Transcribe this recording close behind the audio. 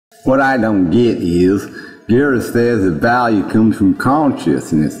What I don't get is, Gareth says that value comes from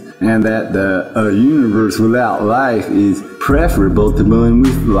consciousness, and that a universe without life is preferable to one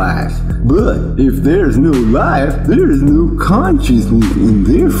with life. But if there's no life, there is no consciousness, and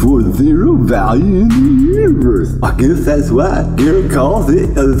therefore zero value in the universe. I guess that's why Gareth calls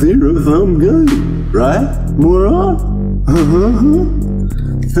it a zero-sum game, right, moron?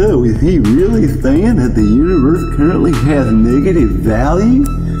 So is he really saying that the universe currently has negative value?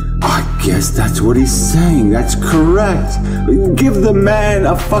 I guess that's what he's saying. That's correct. Give the man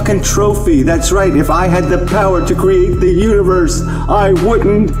a fucking trophy. That's right. If I had the power to create the universe, I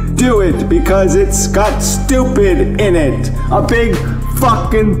wouldn't do it because it's got stupid in it. A big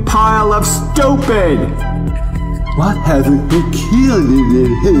fucking pile of stupid. What hasn't he killed it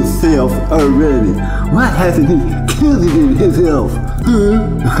in himself already? What hasn't he killed it in himself?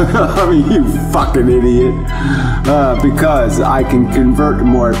 I mean, you fucking idiot. Because I can convert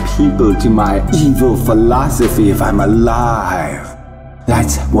more people to my evil philosophy if I'm alive.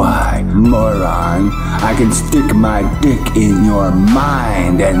 That's why, moron, I can stick my dick in your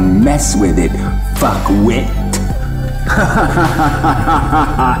mind and mess with it, fuckwit.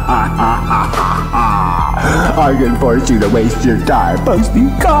 I can force you to waste your time posting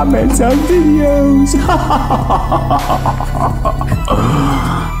comments on videos.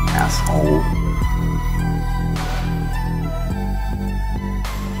 Asshole.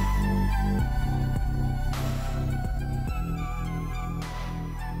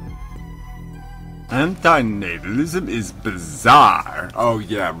 Antinatalism is bizarre. Oh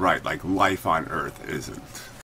yeah, right, like life on Earth isn't.